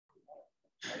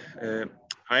Uh,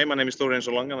 Hi, my name is Thorir,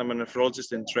 and I'm a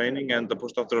nephrologist in training and a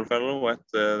postdoctoral fellow at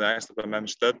the iStopMM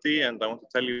study. And I want to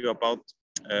tell you about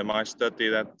my study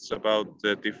that's about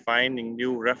defining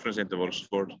new reference intervals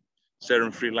for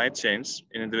serum-free light chains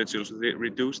in individuals with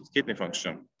reduced kidney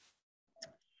function.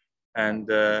 And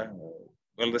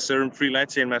well, the serum-free light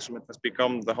chain measurement has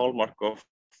become the hallmark for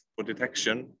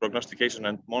detection, prognostication,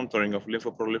 and monitoring of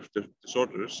lymphoproliferative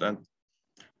disorders. And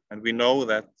we know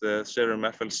that serum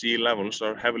FLC levels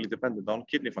are heavily dependent on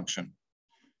kidney function,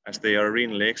 as they are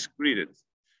renally excreted.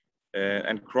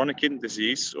 And chronic kidney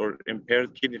disease or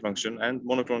impaired kidney function and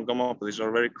monoclonal gammopathies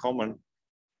are very common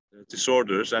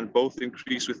disorders, and both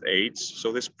increase with age.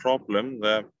 So this problem,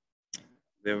 the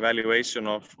evaluation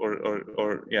of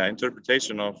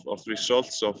interpretation of the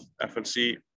results of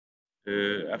FLC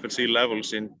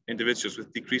levels in individuals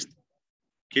with decreased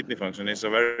kidney function is a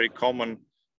very common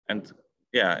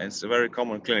it's a very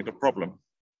common clinical problem.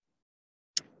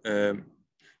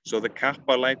 So the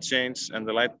kappa light chains and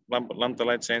the lambda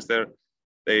light chains, there's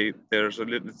a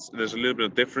little bit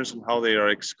of difference in how they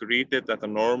are excreted at a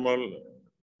normal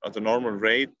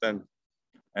rate, and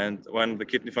when the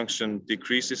kidney function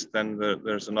decreases, then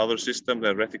there's another system,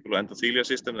 the reticuloendothelial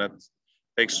system, that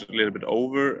takes a little bit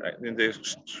over in the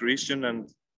excretion,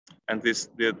 and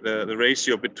the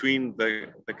ratio between the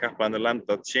kappa and the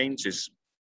lambda changes.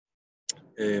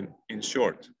 In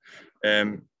short,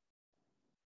 there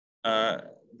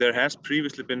has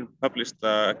previously been published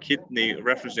a kidney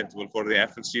reference interval for the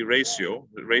FLC ratio,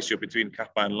 the ratio between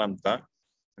kappa and lambda,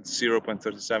 it's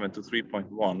 0.37 to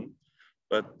 3.1,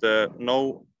 but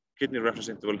no kidney reference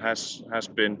interval has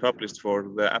been published for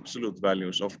the absolute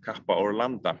values of kappa or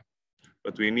lambda.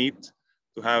 But we need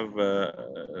to have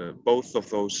both of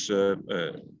those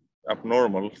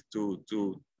abnormal to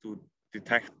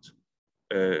detect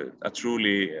that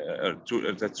truly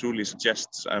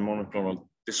suggests a monoclonal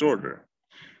disorder.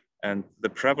 And the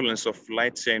prevalence of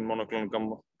light chain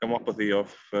monoclonal gammopathy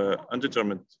of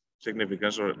undetermined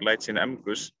significance, or light chain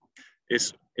MGUS,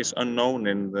 is unknown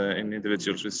in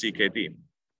individuals with CKD.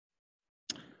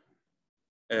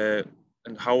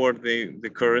 And how are the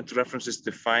current references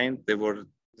defined? The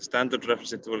standard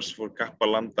reference intervals for kappa,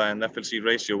 lambda, and FLC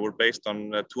ratio were based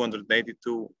on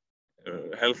 282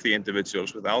 healthy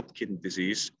individuals without kidney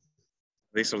disease.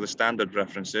 These are the standard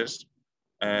references,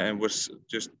 and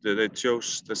they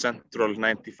chose the central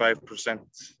 95%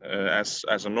 as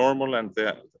a normal, and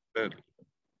the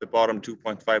bottom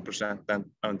 2.5% and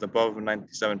above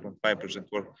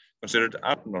 97.5% were considered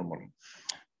abnormal.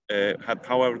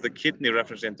 However, the kidney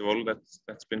reference interval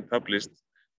that's been published,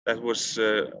 that was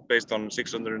based on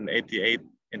 688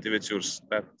 individuals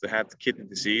that had kidney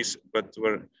disease, but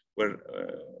where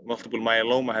multiple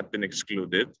myeloma had been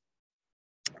excluded,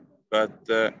 but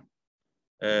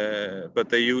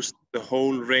they used the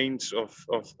whole range of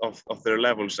their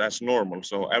levels as normal.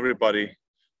 So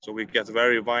we get a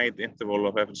very wide interval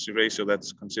of FLC ratio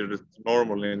that's considered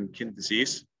normal in kidney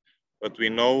disease, but we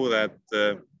know that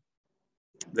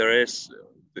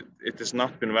it has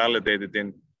not been validated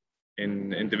in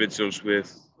individuals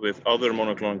with other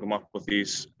monoclonal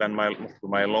gammopathies than multiple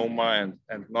myeloma,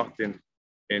 and not in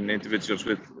individuals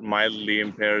with mildly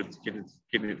impaired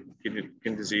kidney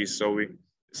disease. So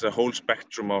it's a whole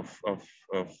spectrum of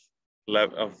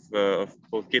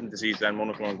both kidney disease and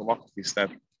monoclonal gammopathies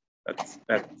that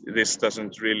this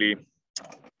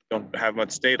don't have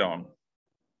much data on.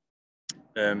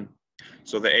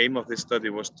 So the aim of this study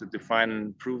was to define and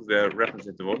improve the reference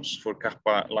intervals for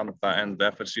kappa, lambda, and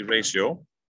the FLC ratio,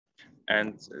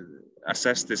 and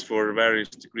assess this for various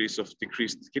degrees of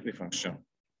decreased kidney function.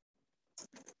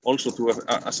 Also to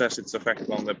assess its effect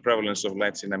on the prevalence of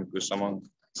light chain MGUS among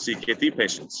CKD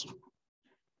patients.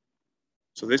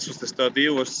 So this was the study. It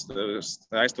was the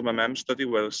iStopMM study,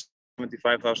 where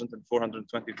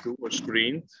 75,422 were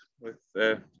screened with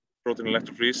protein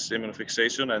electrophoresis,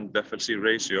 immunofixation, and FLC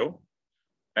ratio,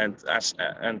 and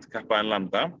kappa and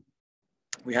lambda.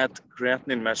 We had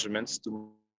creatinine measurements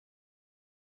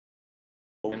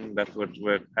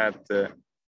had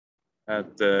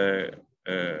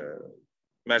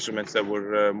measurements that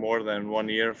were more than 1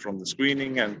 year from the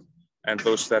screening, and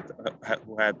those that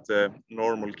who had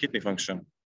normal kidney function.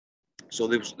 So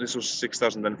this was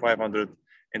 6,500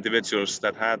 individuals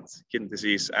that had kidney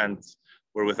disease and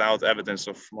were without evidence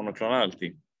of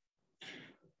monoclonality.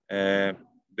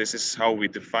 This is how we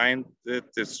defined it.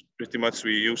 It's pretty much,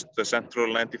 we used the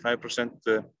central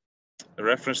 95%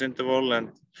 reference interval,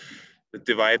 and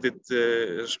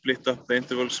split up the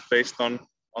intervals based on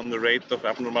the rate of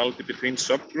abnormality between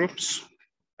subgroups.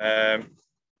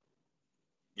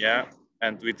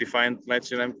 And we defined light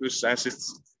chain MGUS as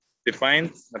its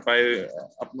defined by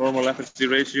abnormal FLC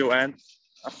ratio and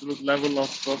absolute level of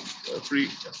free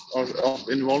or of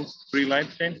involved free light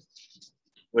chain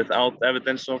without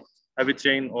evidence of heavy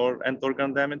chain or end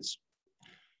organ damage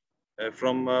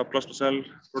from plasma cell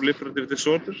proliferative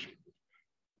disorder.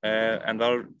 And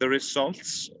the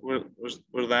results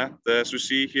were that, as we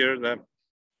see here, that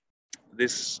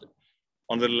this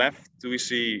on the left we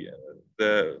see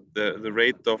the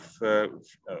rate of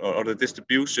or the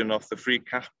distribution of the free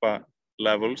kappa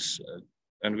levels,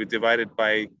 and we divide it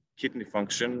by kidney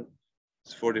function.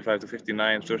 It's 45 to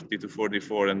 59, 30 to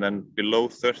 44, and then below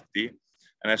 30.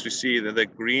 And as we see, that the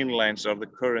green lines are the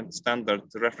current standard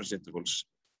reference intervals,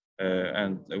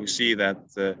 and we see that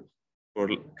for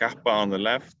kappa on the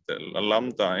left,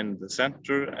 lambda in the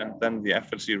center, and then the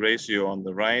FLC ratio on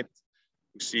the right,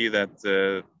 we see that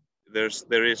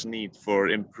there is need for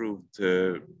improved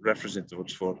reference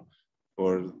intervals for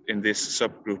in this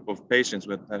subgroup of patients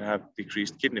that have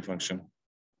decreased kidney function.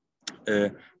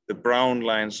 The brown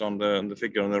lines on the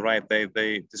figure on the right,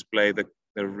 they display the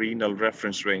renal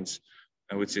reference range,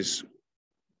 which is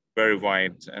very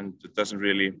wide, and it doesn't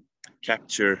really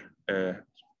capture,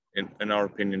 in our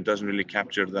opinion, doesn't really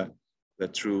capture the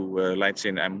true light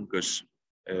chain MGUS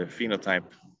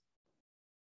phenotype.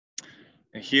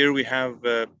 And here we have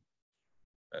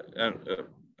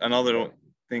another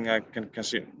thing I can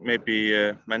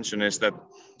maybe mention is that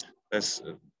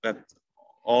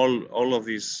all of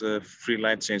these free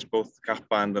light chains, both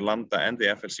kappa and the lambda and the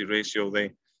FLC ratio,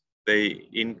 they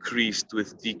increased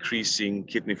with decreasing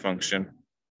kidney function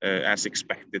as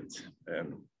expected.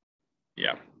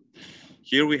 Yeah.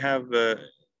 Here we have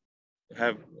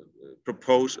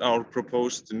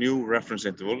proposed new reference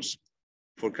intervals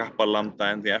for kappa, lambda,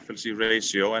 and the FLC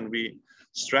ratio, and we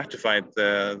stratified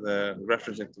the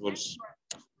reference intervals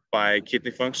by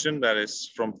kidney function, that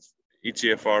is from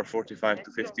eGFR 45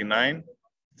 to 59,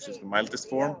 this is the mildest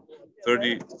form,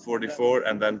 30 to 44,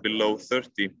 and then below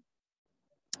 30.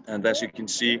 And as you can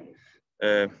see,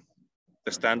 the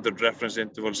standard reference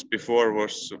intervals before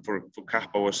was for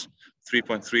kappa was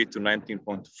 3.3 to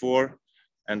 19.4,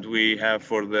 and we have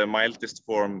for the mildest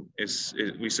form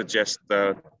we suggest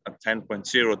a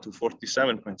 10.0 to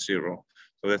 47.0.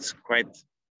 So that's quite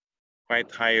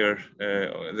higher.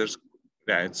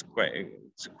 It's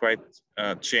quite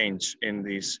a change in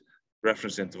these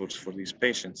reference intervals for these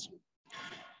patients.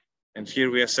 And here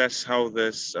we assess how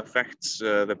this affects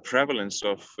the prevalence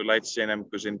of light chain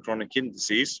MGUS in chronic kidney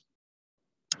disease,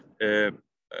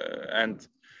 and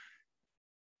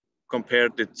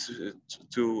compared it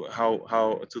to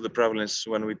the prevalence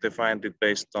when we defined it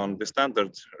based on the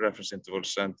standard reference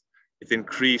intervals, and it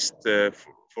increased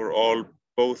for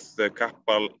both the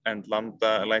kappa and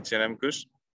lambda light chain MGUS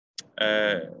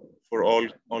for all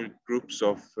groups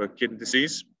of kidney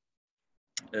disease,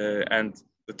 and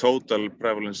the total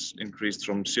prevalence increased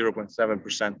from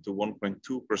 0.7% to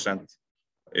 1.2%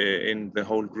 in the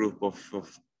whole group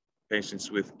of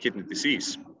patients with kidney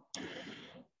disease.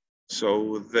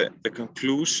 So the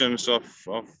conclusions of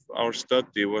our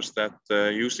study was that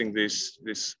using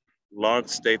this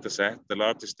large data set, the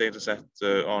largest data set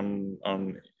on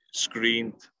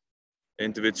screened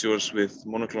individuals with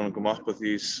monoclonal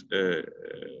gammopathies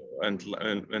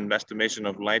and estimation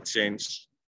of light chains,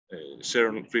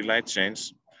 serum free light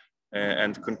chains,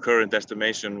 and concurrent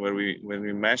estimation when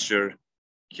we measure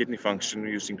kidney function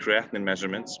using creatinine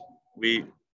measurements, we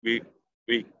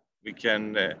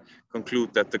can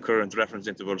conclude that the current reference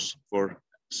intervals for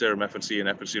serum FLC and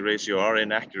FLC ratio are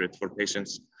inaccurate for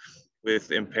patients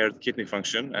with impaired kidney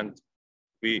function, and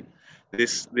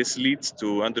this leads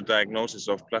to underdiagnosis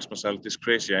of plasma cell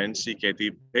dyscrasia in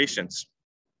CKD patients.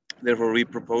 Therefore, we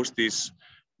propose these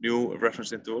new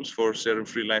reference intervals for serum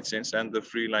free light chains and the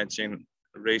free light chain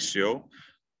ratio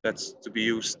that's to be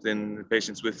used in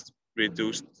patients with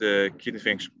reduced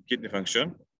kidney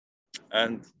function.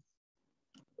 And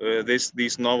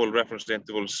these novel reference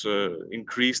intervals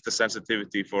increase the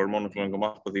sensitivity for monoclonal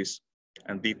gammopathies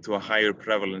and lead to a higher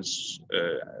prevalence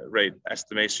rate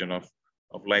estimation of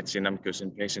light chain MGUS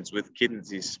in patients with kidney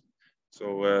disease.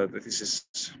 So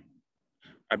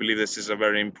I believe this is a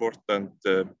very important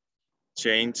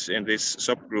change in this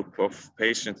subgroup of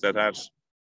patients that has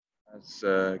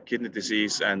kidney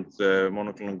disease and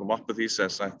monoclonal gammopathies,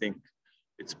 as I think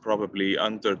it's probably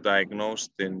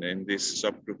underdiagnosed in this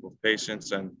subgroup of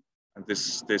patients, and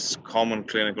this common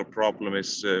clinical problem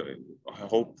is, I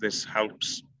hope this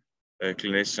helps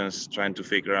clinicians trying to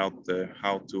figure out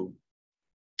how to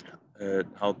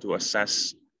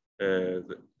assess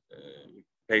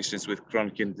patients with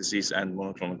chronic kidney disease and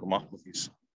monoclonal gammopathies.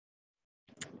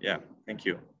 Yeah, thank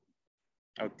you.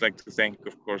 I would like to thank,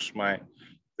 of course, my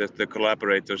the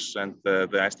collaborators and the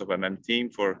iStopMM team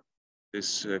for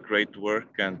this great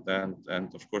work, and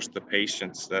of course the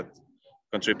patients that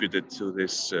contributed to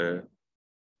this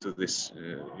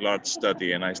large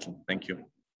study in Iceland. Thank you.